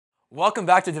Welcome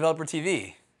back to Developer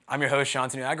TV. I'm your host,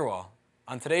 Shantanu Agarwal.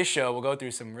 On today's show, we'll go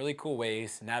through some really cool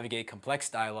ways to navigate complex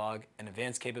dialogue and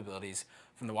advanced capabilities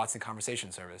from the Watson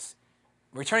Conversation Service.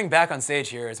 Returning back on stage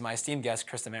here is my esteemed guest,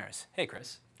 Chris Damaris. Hey,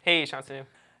 Chris. Hey, Shantanu.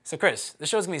 So Chris, this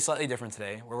show's gonna be slightly different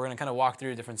today, where we're gonna kind of walk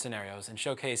through different scenarios and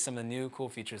showcase some of the new cool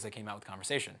features that came out with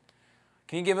Conversation.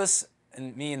 Can you give us,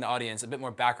 and me and the audience, a bit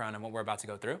more background on what we're about to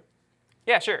go through?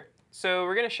 Yeah, sure. So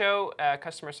we're going to show a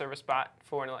customer service bot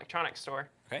for an electronics store.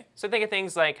 Okay. So think of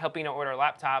things like helping to order a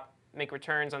laptop, make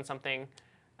returns on something,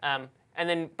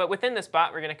 but within this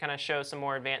bot, we're going to kind of show some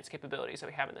more advanced capabilities that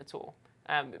we have in the tool.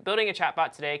 Building a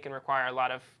chatbot today can require a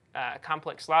lot of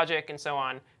complex logic and so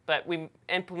on, but we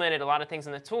implemented a lot of things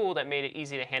in the tool that made it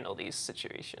easy to handle these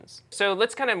situations. So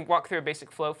let's kind of walk through a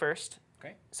basic flow first.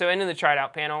 Okay. So into the Try It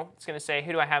Out panel, it's going to say,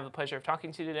 who do I have the pleasure of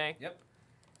talking to today? Yep.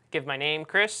 Give my name,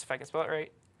 Chris, if I can spell it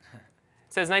right.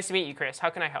 It says, nice to meet you, Chris. How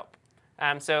can I help?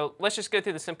 So let's just go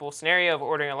through the simple scenario of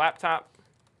ordering a laptop.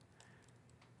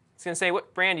 It's going to say,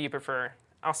 what brand do you prefer?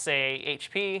 I'll say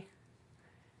HP. It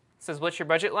says, what's your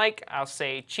budget like? I'll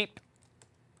say cheap.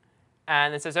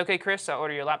 And it says, OK, Chris, I'll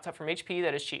order your laptop from HP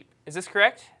that is cheap. Is this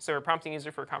correct? So we're prompting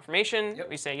user for confirmation. Yep.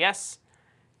 We say yes.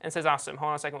 And it says, awesome.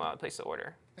 Hold on a second while I place the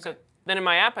order. Okay. So then in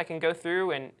my app, I can go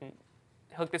through and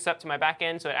hook this up to my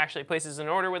backend so it actually places an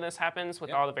order when this happens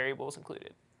with all the variables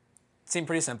included. Seemed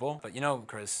pretty simple, but you know,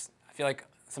 Chris, I feel like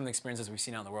some of the experiences we've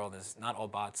seen out in the world is not all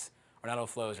bots or not all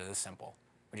flows are this simple.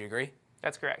 Would you agree?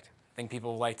 That's correct. I think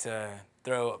people like to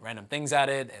throw random things at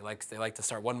it. They like to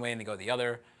start one way and they go the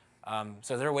other.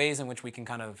 So there are ways in which we can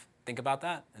kind of think about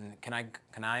that. And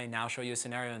can I now show you a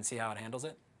scenario and see how it handles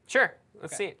it? Sure.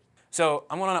 Let's see it. So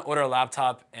I'm going to order a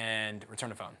laptop and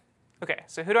return a phone. OK,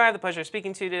 so who do I have the pleasure of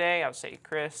speaking to today? I'll say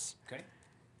Chris. Okay.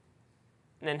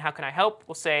 And then how can I help?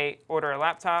 We'll say order a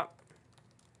laptop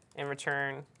and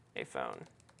return a phone.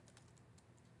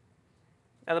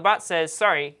 Now the bot says,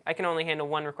 sorry, I can only handle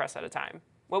one request at a time.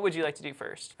 What would you like to do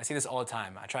first? I see this all the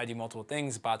time. I try to do multiple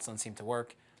things. Bots don't seem to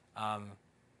work.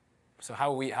 So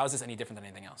how is this any different than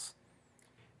anything else?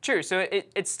 True. So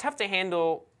it's tough to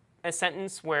handle a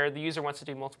sentence where the user wants to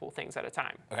do multiple things at a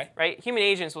time. Okay. Right? Human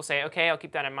agents will say, OK, I'll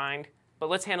keep that in mind. But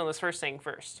let's handle this first thing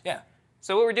first. Yeah.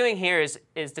 So what we're doing here is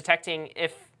detecting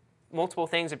if multiple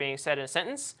things are being said in a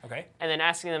sentence, Okay. and then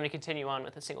asking them to continue on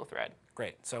with a single thread.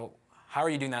 Great. So how are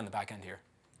you doing that in the back end here?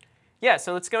 Yeah,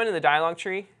 so let's go into the dialog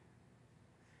tree.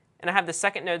 And I have the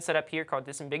second node set up here called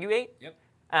disambiguate. Yep.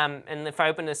 And if I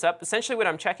open this up, essentially what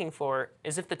I'm checking for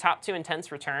is if the top two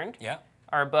intents returned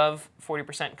are above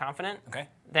 40% confident, Okay.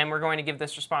 then we're going to give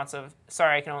this response of,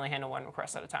 sorry, I can only handle one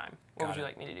request at a time. What would you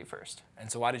like me to do first?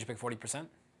 And so why did you pick 40%?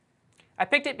 I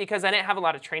picked it because I didn't have a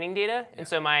lot of training data, and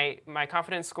so my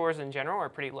confidence scores in general are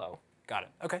pretty low. Got it.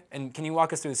 OK. And can you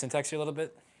walk us through the syntax here a little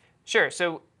bit? Sure.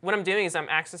 So what I'm doing is I'm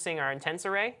accessing our intents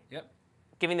array, Yep.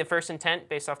 giving the first intent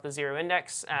based off the 0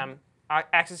 index,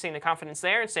 accessing the confidence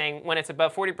there and saying when it's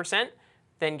above 40%,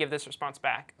 then give this response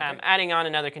back, Okay. adding on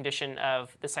another condition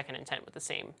of the second intent with the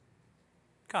same.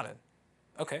 Got it.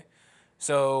 OK.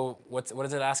 So what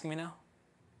is it asking me now?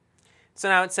 So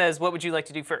now it says, what would you like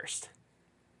to do first?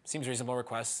 Seems reasonable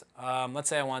request. Let's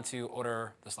say I want to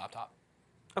order this laptop.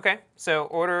 OK, so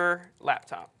order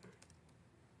laptop.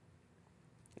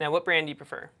 Now, what brand do you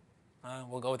prefer?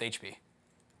 We'll go with HP.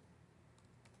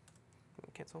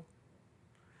 Cancel.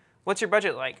 What's your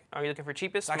budget like? Are you looking for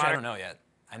cheapest? Actually, I don't know yet.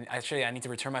 I need to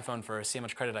return my phone first, see how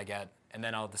much credit I get, and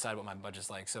then I'll decide what my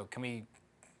budget's like. So can we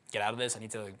get out of this? I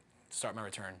need to start my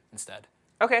return instead.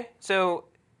 OK, so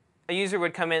a user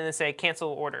would come in and say, cancel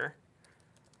order.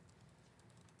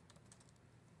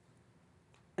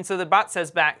 And so the bot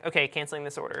says back, OK, canceling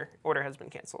this order. Order has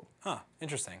been canceled. Huh,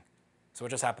 interesting. So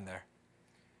what just happened there?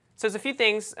 So there's a few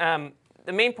things. The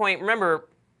main point, remember,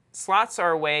 slots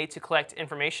are a way to collect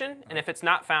information, and if it's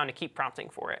not found, to keep prompting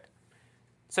for it.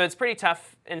 So it's pretty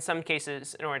tough in some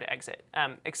cases in order to exit,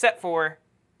 except for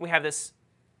we have this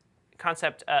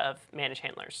concept of manage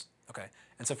handlers. OK.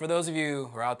 And so for those of you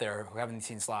who are out there who haven't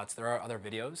seen slots, there are other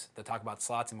videos that talk about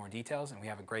slots in more details, and we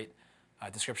have a great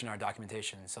description in our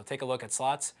documentation. So take a look at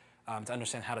slots to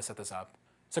understand how to set this up.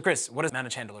 So Chris, what is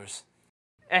manage handlers?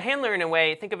 A handler, in a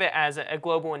way, think of it as a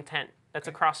global intent that's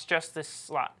across just this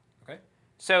slot. OK.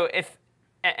 So if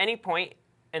at any point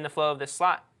in the flow of this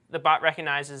slot, the bot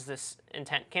recognizes this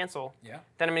intent cancel, then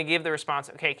I'm going to give the response,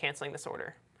 OK, canceling this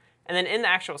order. And then in the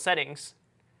actual settings,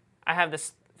 I have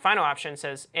this final option that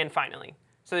says, and finally.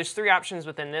 So there's three options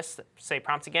within this, say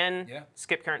prompt again,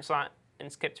 skip current slot,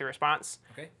 and skip to response.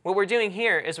 Okay. What we're doing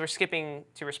here is we're skipping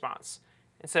to response.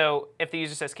 And so if the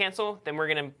user says cancel, then we're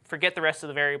going to forget the rest of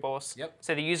the variables. Yep.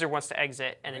 So the user wants to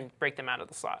exit and then break them out of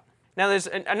the slot. Now there's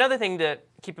another thing to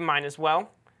keep in mind as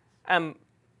well.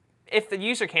 If the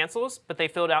user cancels, but they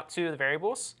filled out 2 of the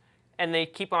variables, and they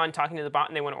keep on talking to the bot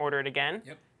and they want to order it again,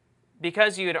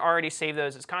 because you had already saved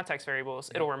those as context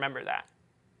variables, it'll remember that.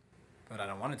 But I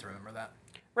don't want it to remember that.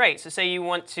 Right, so say you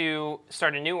want to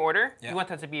start a new order, you want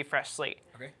that to be a fresh slate.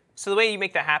 Okay. So the way you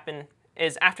make that happen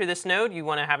is after this node, you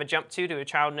want to have a jump to a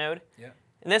child node.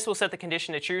 And this will set the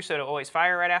condition to true, so it'll always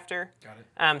fire right after. Got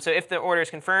it. So if the order is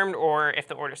confirmed or if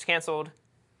the order is canceled,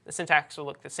 the syntax will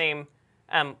look the same.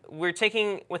 We're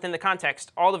taking, within the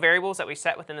context, all the variables that we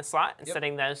set within the slot and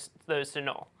setting those to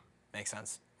null. Makes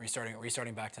sense.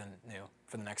 Restarting back to new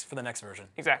for the next version.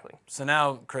 Exactly. So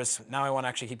now, Chris, I want to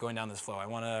actually keep going down this flow. I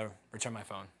want to return my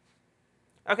phone.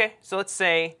 OK, so let's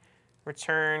say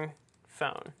return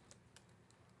phone.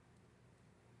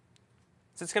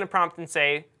 So it's going to prompt and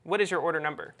say, what is your order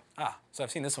number? So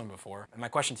I've seen this one before. And my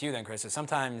question to you then, Chris, is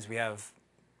sometimes we have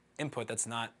input that's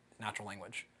not natural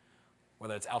language.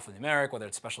 Whether it's alphanumeric, whether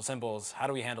it's special symbols, how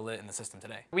do we handle it in the system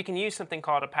today? We can use something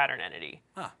called a pattern entity.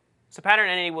 So pattern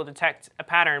entity will detect a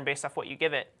pattern based off what you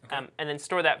give it, and then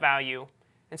store that value.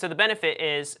 And so the benefit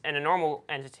is, in a normal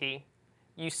entity,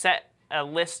 you set a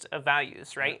list of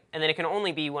values, right? And then it can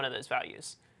only be one of those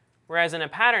values. Whereas in a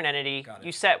pattern entity,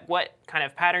 you set what kind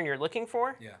of pattern you're looking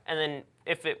for, and then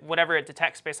if whatever it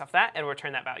detects based off that, it'll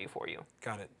return that value for you.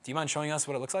 Got it. Do you mind showing us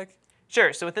what it looks like?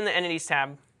 Sure. So within the Entities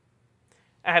tab,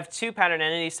 I have 2 pattern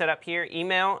entities set up here,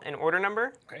 email and order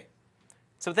number. Okay.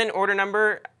 So within order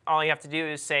number, all you have to do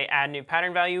is say add new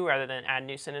pattern value rather than add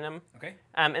new synonym. Okay.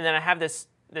 And then I have this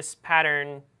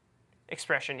pattern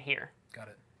expression here. Got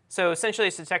it. So essentially,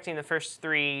 it's detecting the first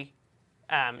 3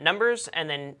 numbers and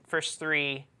then first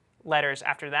 3 letters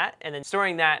after that, and then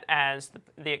storing that as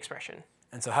the expression.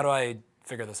 And so how do I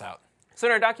figure this out? So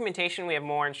in our documentation, we have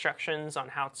more instructions on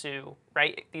how to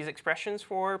write these expressions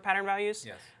for pattern values.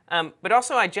 Yes. But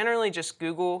also, I generally just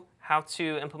Google how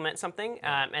to implement something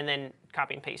and then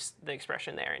copy and paste the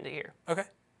expression there into here. Okay.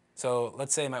 So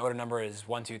let's say my order number is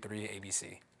 123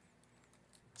 ABC.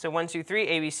 So 123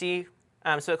 ABC.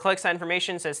 So it collects that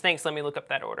information, says, thanks, let me look up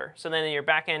that order. So then in your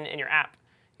backend, in your app,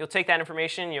 you'll take that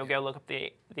information, you'll go look up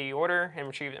the order and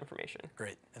retrieve the information.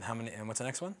 Great. And how many? And what's the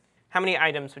next one? How many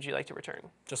items would you like to return?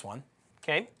 Just one.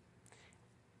 Okay.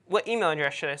 What email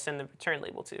address should I send the return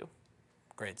label to?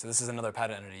 Great. So this is another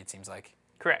pattern entity, it seems like.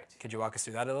 Correct. Could you walk us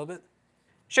through that a little bit?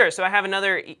 Sure. So I have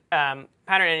another pattern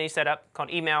entity set up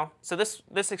called email. So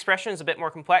this expression is a bit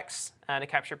more complex to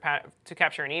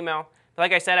capture an email. But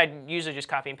like I said, I usually just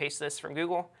copy and paste this from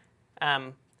Google.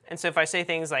 And so if I say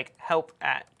things like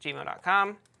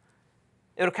help@gmail.com,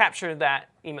 it'll capture that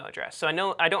email address. So I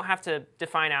know I don't have to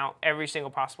define out every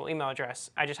single possible email address.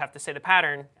 I just have to say the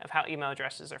pattern of how email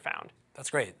addresses are found. That's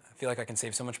great. I feel like I can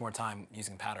save so much more time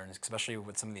using patterns, especially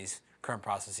with some of these current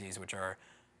processes which are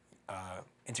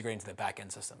integrating to the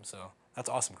back-end system. So that's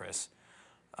awesome, Chris.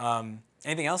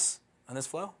 Anything else on this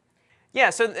flow? Yeah,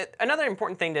 so another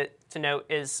important thing to note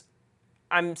is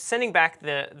I'm sending back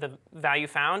the value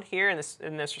found here in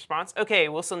this response. OK,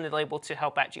 we'll send the label to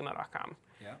help@gmail.com.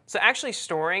 Yeah. So actually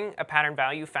storing a pattern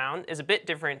value found is a bit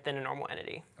different than a normal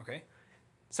entity. OK.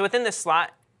 So within this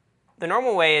slot, the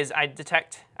normal way is I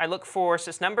look for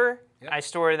sysnumber, I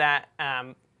store that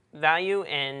value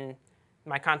in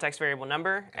my context variable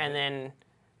number, and then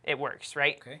it works,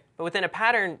 right? Okay. But within a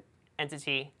pattern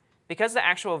entity, because the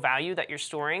actual value that you're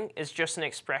storing is just an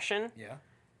expression,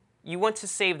 you want to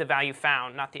save the value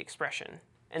found, not the expression.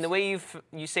 And the way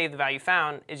you save the value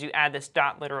found is you add this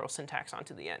 .literal syntax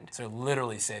onto the end. So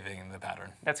literally saving the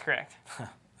pattern. That's correct.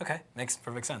 OK, makes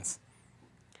perfect sense.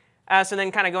 So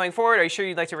then kind of going forward, are you sure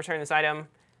you'd like to return this item?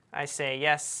 I say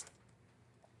yes.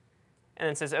 And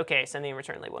then it says, OK, send the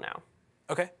return label now.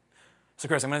 OK. So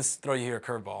Chris, I'm going to throw you here a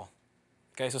curveball.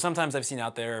 Okay, so sometimes I've seen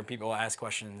out there people ask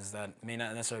questions that may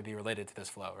not necessarily be related to this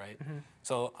flow, right?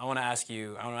 So I want to ask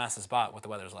this bot what the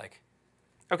weather's like.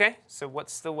 OK, so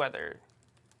what's the weather?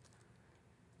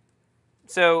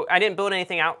 So I didn't build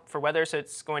anything out for weather, so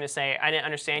it's going to say, I didn't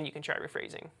understand, you can try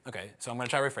rephrasing. OK, so I'm going to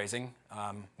try rephrasing.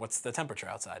 What's the temperature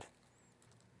outside?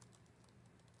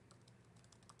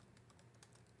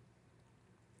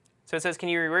 So it says, can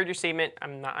you reword your statement?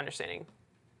 I'm not understanding.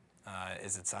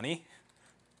 Is it sunny?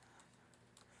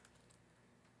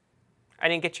 I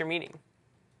didn't get your meaning.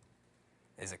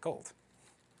 Is it cold?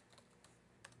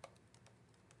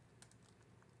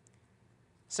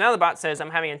 So now the bot says, I'm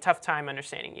having a tough time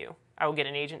understanding you. I will get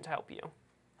an agent to help you.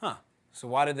 Huh. So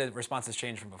why did the responses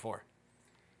change from before?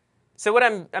 So what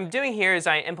I'm doing here is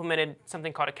I implemented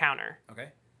something called a counter. OK.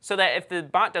 So that if the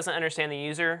bot doesn't understand the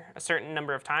user a certain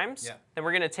number of times, then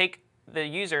we're going to take the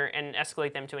user and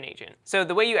escalate them to an agent. So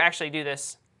the way you actually do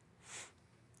this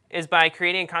is by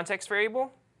creating a context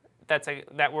variable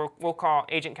that we'll call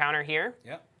agent counter here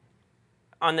Yep.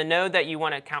 on the node that you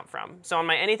want to count from. So on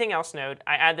my anything else node,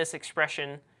 I add this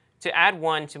expression to add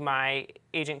 1 to my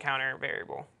agent counter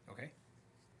variable. Okay.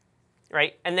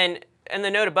 Right? And then in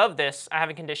the node above this, I have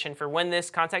a condition for when this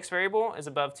context variable is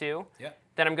above 2, Yep.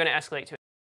 then I'm going to escalate to it.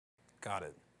 Got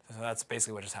it. So that's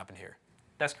basically what just happened here.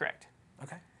 That's correct.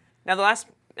 Okay. Now the last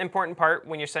important part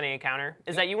when you're setting a counter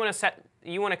is that you want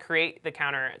to create the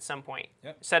counter at some point.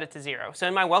 Yep. Set it to 0. So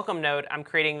in my welcome node, I'm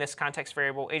creating this context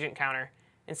variable agent counter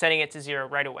and setting it to 0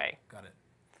 right away. Got it.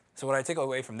 So what I take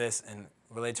away from this and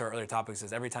related to our earlier topics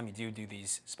is every time you do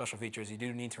these special features, you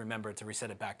do need to remember to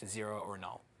reset it back to 0 or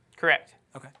null. Correct.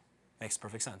 Okay. Makes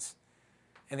perfect sense.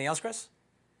 Anything else, Chris?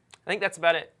 I think that's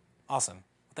about it. Awesome.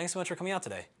 Well, thanks so much for coming out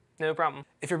today. No problem.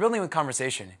 If you're building with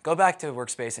conversation, go back to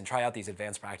Workspace and try out these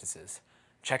advanced practices.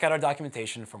 Check out our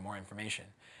documentation for more information.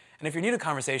 And if you're new to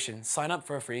conversation, sign up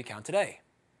for a free account today.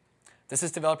 This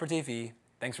is Developer TV.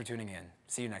 Thanks for tuning in.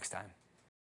 See you next time.